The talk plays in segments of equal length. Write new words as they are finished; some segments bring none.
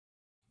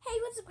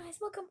What's up, guys?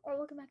 Welcome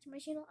back to my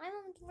channel. I'm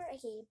Gamer,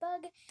 aka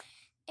Bug,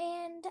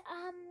 and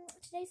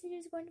today's video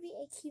is going to be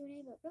a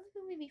Q&A. But really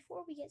quickly,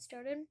 before we get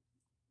started,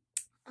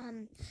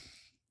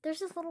 there's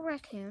this little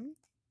raccoon,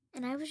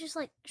 and I was just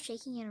like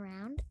shaking it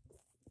around,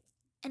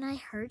 and I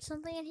heard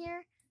something in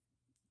here.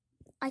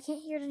 I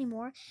can't hear it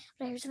anymore,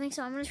 but I heard something,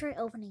 so I'm gonna try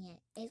opening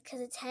it. It's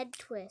because its head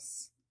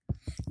twists.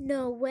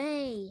 No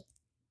way,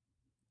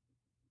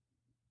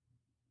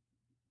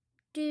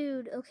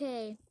 dude.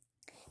 Okay.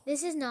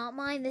 This is not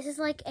mine. This is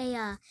like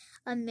a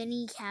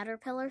mini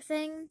caterpillar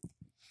thing.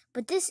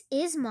 But this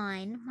is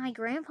mine. My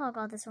grandpa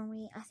got this for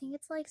me. I think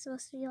it's like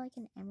supposed to be like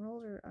an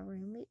emerald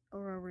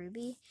or a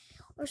ruby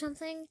or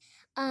something.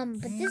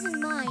 But this is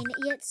mine,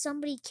 yet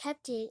somebody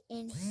kept it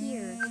in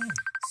here.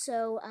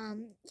 So,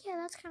 yeah,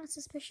 that's kind of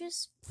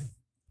suspicious.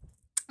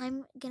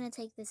 I'm gonna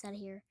take this out of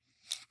here.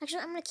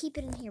 Actually, I'm gonna keep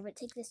it in here, but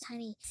take this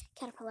tiny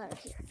caterpillar out of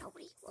here.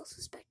 Nobody will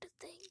suspect a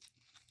thing.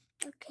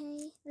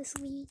 Okay, this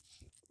will be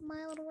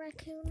my little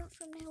raccoon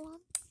from now on.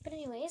 But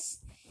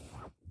anyways,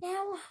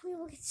 now we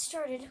will get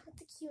started with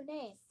the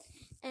Q&A.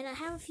 And I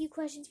have a few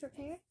questions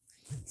prepared.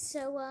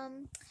 So,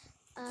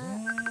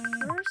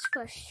 first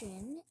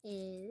question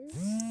is,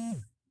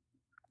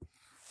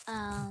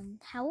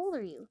 how old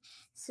are you?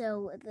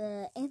 So,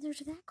 the answer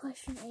to that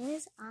question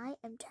is, I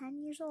am 10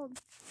 years old.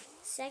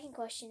 Second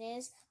question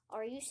is,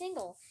 are you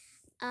single?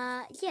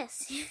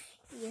 Yes.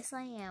 Yes,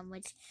 I am,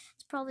 which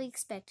is probably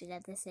expected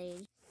at this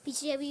age.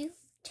 BTW,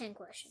 10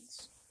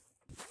 questions.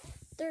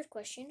 Third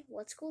question,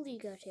 what school do you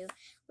go to?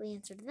 Well, the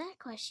answer to that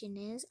question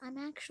is, I'm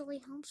actually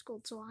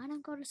homeschooled, so I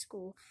don't go to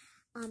school.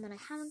 And I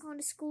haven't gone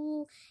to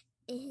school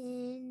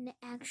in,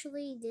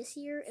 actually, this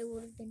year, it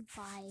would have been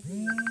 5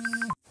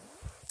 years.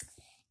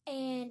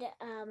 And,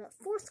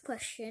 fourth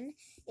question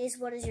is,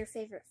 what is your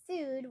favorite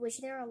food? Which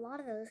there are a lot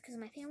of those, because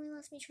my family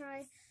lets me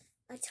try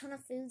a ton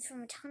of foods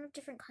from a ton of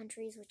different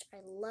countries, which I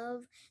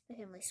love my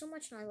family so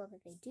much, and I love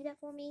that they do that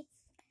for me.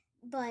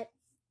 But,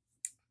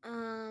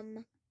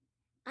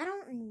 I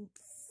don't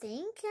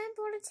think I'm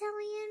part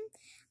Italian.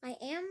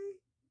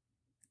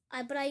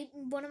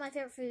 One of my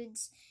favorite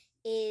foods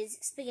is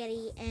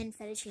spaghetti and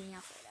fettuccine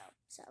alfredo.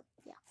 So,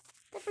 yeah.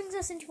 That brings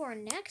us into our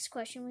next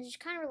question, which is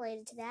kind of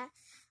related to that.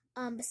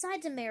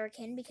 Besides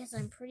American, because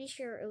I'm pretty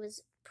sure it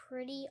was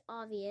pretty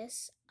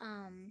obvious,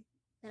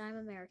 that I'm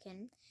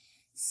American.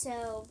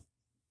 So,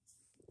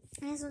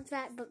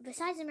 but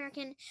besides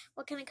American,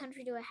 what kind of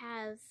country do I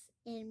have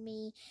in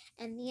me?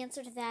 And the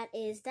answer to that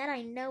is, that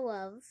I know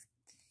of,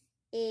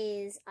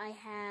 is I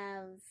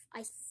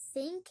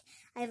think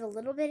I have a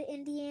little bit of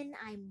Indian.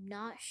 I'm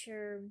not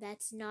sure.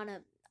 That's not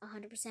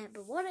 100%.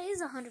 But what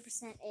is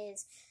 100%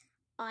 is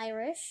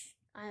Irish.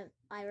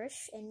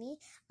 Irish in me.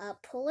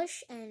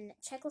 Polish and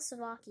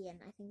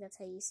Czechoslovakian. I think that's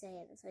how you say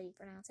it. That's how you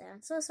pronounce it.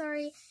 I'm so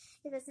sorry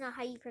if that's not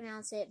how you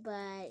pronounce it,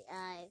 but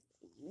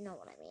you know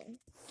what I mean.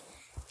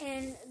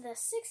 And the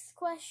sixth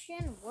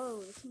question,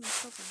 whoa, the team is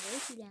focusing way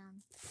too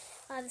down.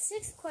 The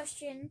sixth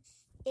question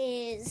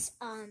is,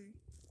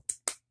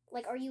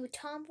 like, are you a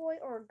tomboy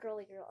or a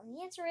girly girl? And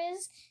the answer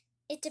is,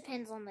 it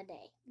depends on the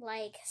day.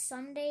 Like,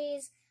 some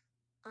days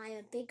I'm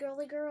a big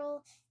girly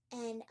girl,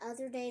 and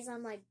other days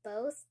I'm like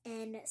both,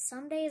 and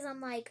some days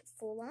I'm like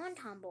full-on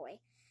tomboy.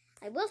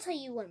 I will tell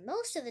you what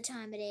most of the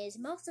time it is.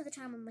 Most of the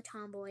time I'm a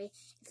tomboy.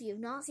 If you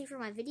have not seen from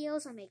my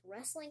videos, I make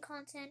wrestling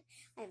content,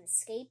 I have a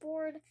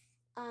skateboard,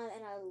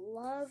 and I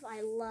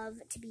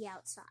love to be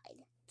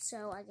outside.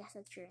 So I guess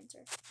that's your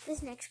answer.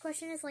 This next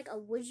question is like a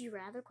would you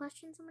rather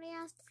question somebody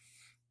asked.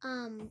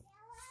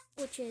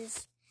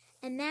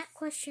 And that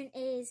question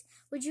is,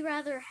 would you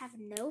rather have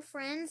no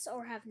friends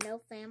or have no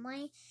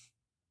family?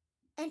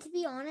 And to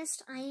be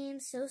honest, I am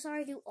so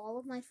sorry to all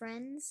of my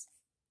friends.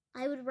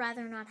 I would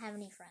rather not have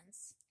any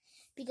friends.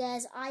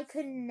 Because I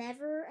could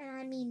never, and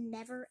I mean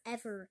never,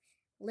 ever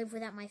live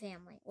without my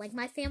family. Like,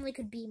 my family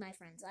could be my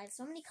friends. I have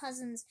so many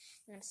cousins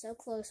that I'm so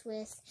close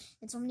with,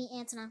 and so many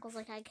aunts and uncles,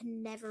 like, I could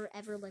never,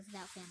 ever live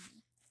without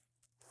family.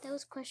 That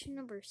was question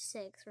number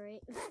 6,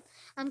 right?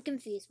 I'm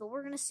confused, but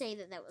we're going to say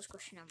that was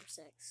question number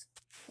 6.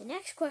 The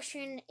next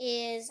question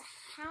is,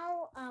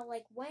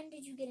 when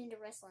did you get into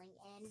wrestling?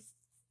 And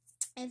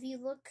if you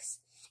look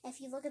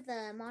at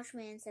the Macho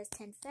Man, it says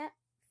 10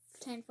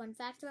 fun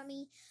facts about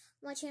me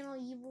on my channel,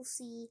 you will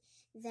see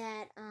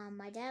that,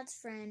 my dad's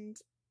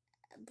friend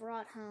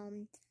brought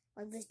home,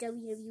 like, this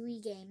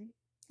WWE game,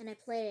 and I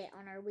played it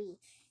on our Wii.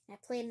 I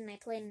played it, and I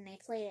played it, and I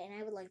played it, and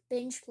I would, like,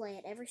 binge play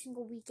it every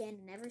single weekend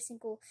and every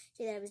single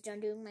day that I was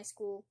done doing my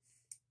school.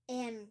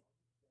 And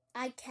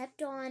I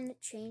kept on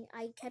playing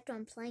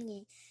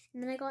it,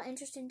 and then I got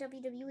interested in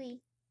WWE.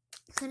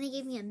 So then he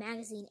gave me a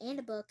magazine and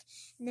a book,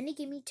 and then he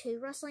gave me 2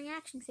 wrestling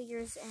action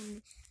figures,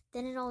 and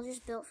then it all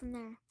just built from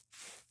there.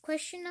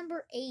 Question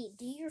number 8,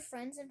 do your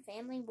friends and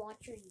family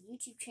watch your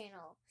YouTube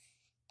channel?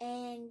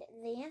 And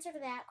the answer to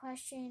that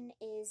question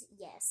is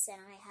yes,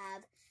 and I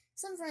have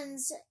some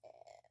friends,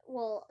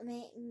 well,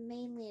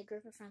 mainly a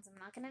group of friends, I'm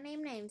not going to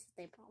name names, but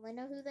they probably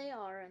know who they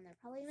are, and they're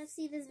probably going to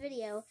see this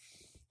video,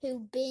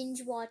 who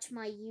binge watch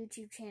my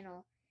YouTube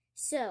channel.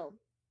 So,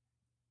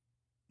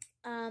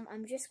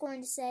 I'm just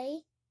going to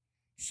say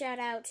shout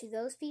out to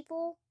those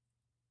people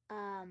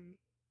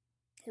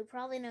who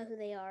probably know who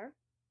they are.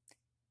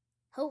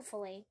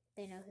 Hopefully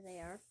they know who they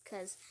are,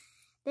 because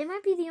they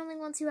might be the only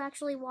ones who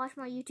actually watch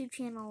my YouTube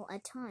channel a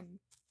ton.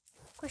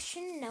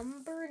 Question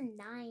number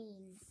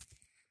 9.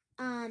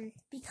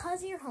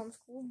 Because you're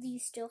homeschooled, do you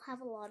still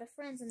have a lot of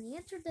friends? And the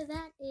answer to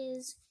that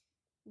is,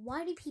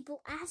 why do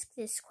people ask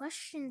this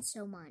question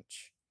so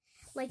much?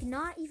 Like,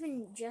 not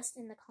even just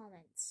in the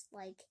comments,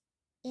 like,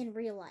 in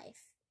real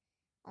life.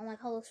 All my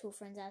public school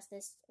friends ask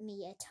this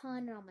me a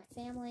ton, and all my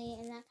family,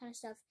 and that kind of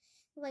stuff.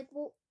 Like,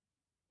 well,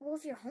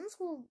 if you're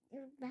homeschooled,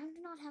 you're bound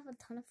to not have a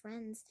ton of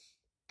friends.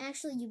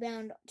 Actually, you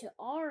bound to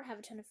have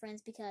a ton of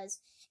friends, because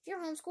if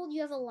you're homeschooled,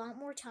 you have a lot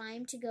more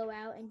time to go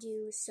out and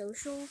do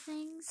social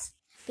things.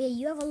 But yeah,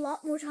 you have a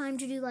lot more time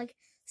to do, like,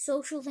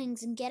 social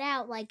things and get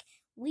out. Like,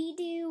 we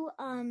do,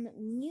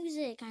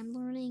 music. I'm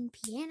learning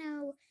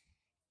piano,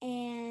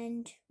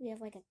 and we have,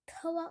 like, a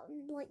co-op,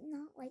 like,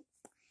 not, like,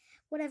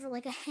 whatever,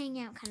 like a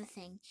hangout kind of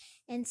thing.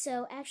 And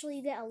so, actually,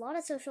 you get a lot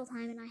of social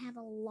time, and I have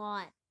a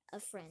lot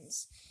of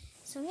friends.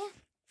 So, yeah.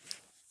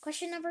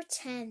 Question number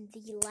 10,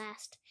 the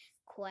last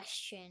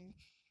question.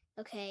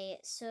 Okay,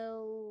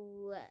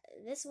 so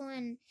this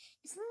one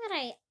is something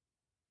that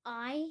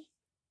I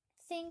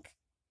think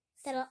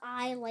that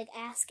I like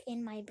ask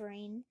in my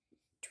brain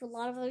to a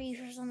lot of other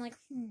users. I'm like,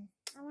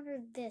 I wonder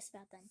this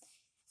about them.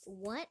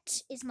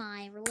 What is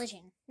my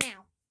religion?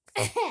 Now,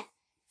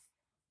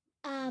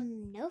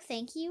 no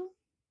thank you.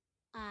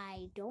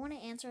 I don't want to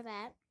answer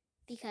that,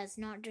 because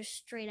not just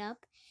straight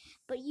up,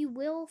 but you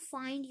will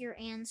find your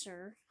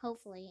answer,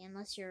 hopefully,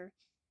 unless you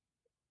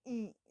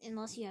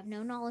have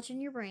no knowledge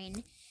in your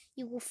brain.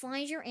 You will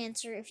find your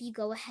answer if you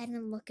go ahead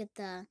and look at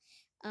the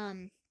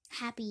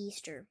Happy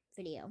Easter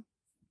video.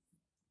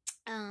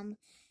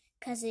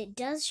 Because it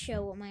does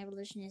show what my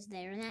religion is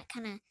there, and that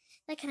kind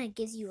of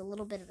gives you a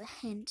little bit of a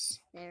hint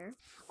there.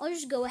 I'll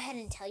just go ahead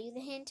and tell you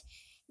the hint.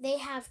 They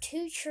have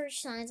 2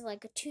 church signs,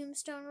 like a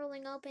tombstone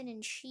rolling open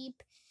and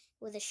sheep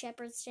with a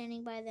shepherd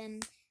standing by them,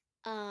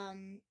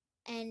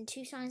 and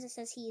 2 signs that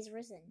says he is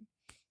risen.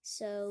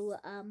 So,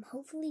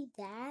 hopefully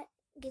that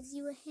gives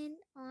you a hint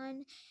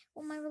on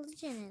what my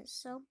religion is.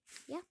 So,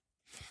 yeah.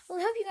 Well,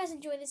 I hope you guys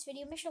enjoyed this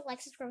video. Make sure to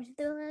like, subscribe, and hit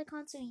the bell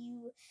icon so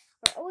you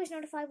are always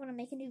notified when I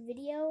make a new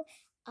video.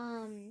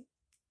 And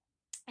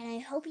I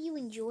hope you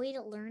enjoyed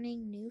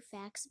learning new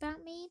facts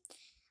about me.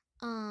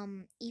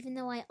 Even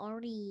though I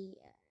already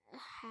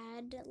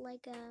had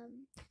like a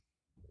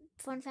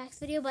fun facts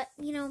video, but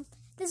you know,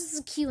 this is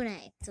a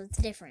Q&A, so it's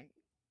different.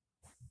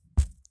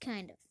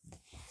 Kind of.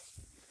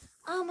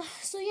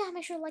 So yeah,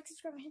 make sure to like,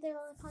 subscribe, and hit the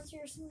bell icon so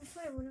you're seeing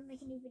when I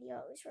make a new video.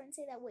 I always try and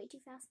say that way too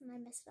fast and I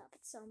mess it up.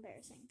 It's so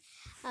embarrassing.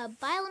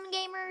 Bye, Lemon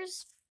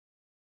Gamers!